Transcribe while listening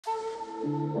So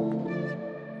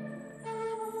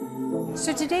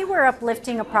today we're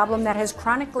uplifting a problem that has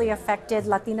chronically affected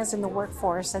Latinas in the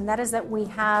workforce, and that is that we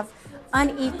have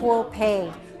unequal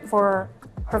pay for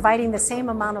providing the same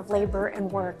amount of labor and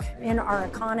work in our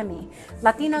economy.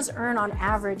 Latinas earn on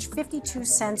average 52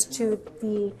 cents to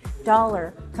the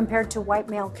dollar compared to white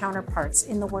male counterparts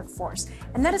in the workforce.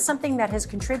 And that is something that has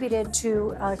contributed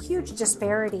to a huge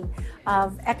disparity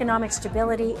of economic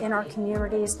stability in our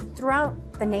communities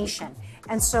throughout the nation.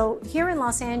 And so here in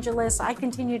Los Angeles, I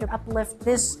continue to uplift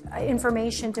this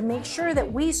information to make sure that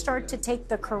we start to take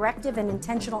the corrective and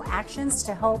intentional actions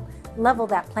to help level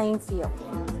that playing field.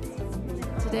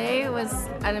 Today was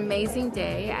an amazing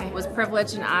day. I was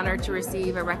privileged and honored to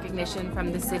receive a recognition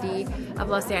from the City of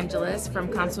Los Angeles, from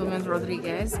Councilwoman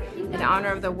Rodriguez, in honor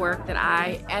of the work that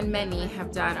I and many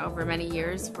have done over many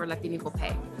years for Latina Equal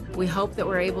Pay. We hope that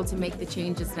we're able to make the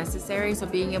changes necessary, so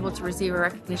being able to receive a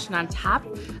recognition on top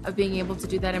of being able to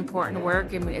do that important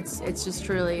work, I mean, it's just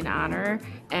truly an honor.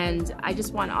 And I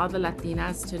just want all the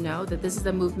Latinas to know that this is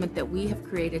a movement that we have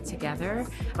created together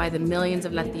by the millions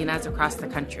of Latinas across the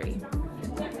country.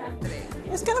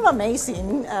 It's kind of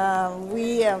amazing.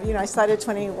 I started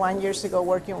 21 years ago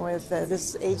working with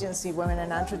this agency, Women in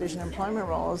Non-Traditional Employment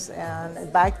Roles,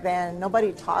 and back then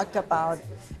nobody talked about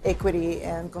equity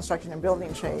in construction and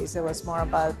building trades. It was more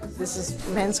about this is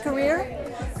men's career,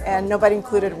 and nobody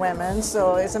included women.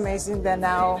 So it's amazing that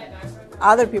now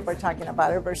other people are talking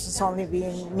about it versus only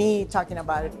being me talking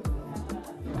about it.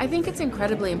 I think it's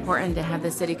incredibly important to have the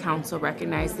City Council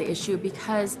recognize the issue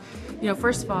because,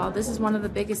 first of all, this is one of the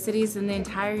biggest cities in the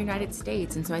entire United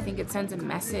States, and so I think it sends a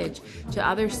message to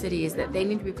other cities that they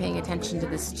need to be paying attention to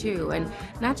this too, and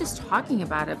not just talking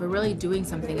about it, but really doing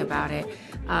something about it.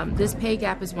 This pay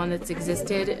gap is one that's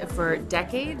existed for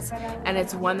decades, and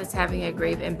it's one that's having a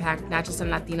grave impact not just on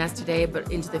Latinas today,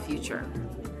 but into the future.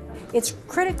 It's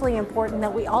critically important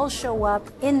that we all show up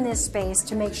in this space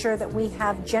to make sure that we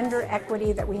have gender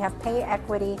equity, that we have pay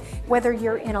equity. Whether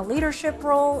you're in a leadership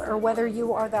role or whether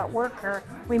you are that worker,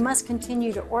 we must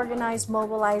continue to organize,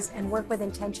 mobilize, and work with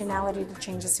intentionality to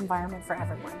change this environment for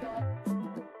everyone.